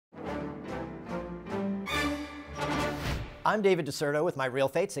I'm David DiCerto with my Real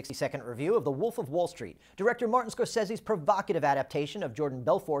Fate 60-second review of The Wolf of Wall Street, director Martin Scorsese's provocative adaptation of Jordan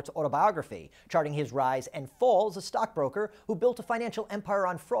Belfort's autobiography, charting his rise and fall as a stockbroker who built a financial empire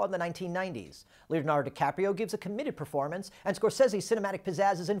on fraud in the 1990s. Leonardo DiCaprio gives a committed performance, and Scorsese's cinematic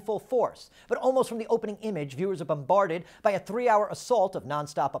pizzazz is in full force. But almost from the opening image, viewers are bombarded by a 3-hour assault of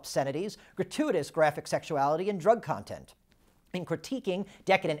nonstop obscenities, gratuitous graphic sexuality, and drug content. In critiquing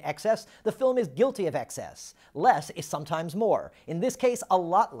decadent excess, the film is guilty of excess. Less is sometimes more. In this case, a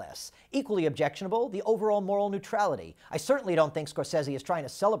lot less. Equally objectionable, the overall moral neutrality. I certainly don't think Scorsese is trying to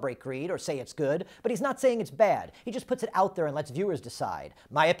celebrate greed or say it's good, but he's not saying it's bad. He just puts it out there and lets viewers decide.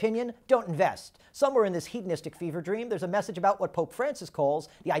 My opinion? Don't invest. Somewhere in this hedonistic fever dream, there's a message about what Pope Francis calls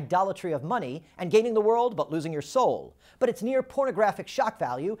the idolatry of money and gaining the world but losing your soul. But its near pornographic shock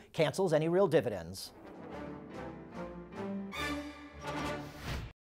value cancels any real dividends.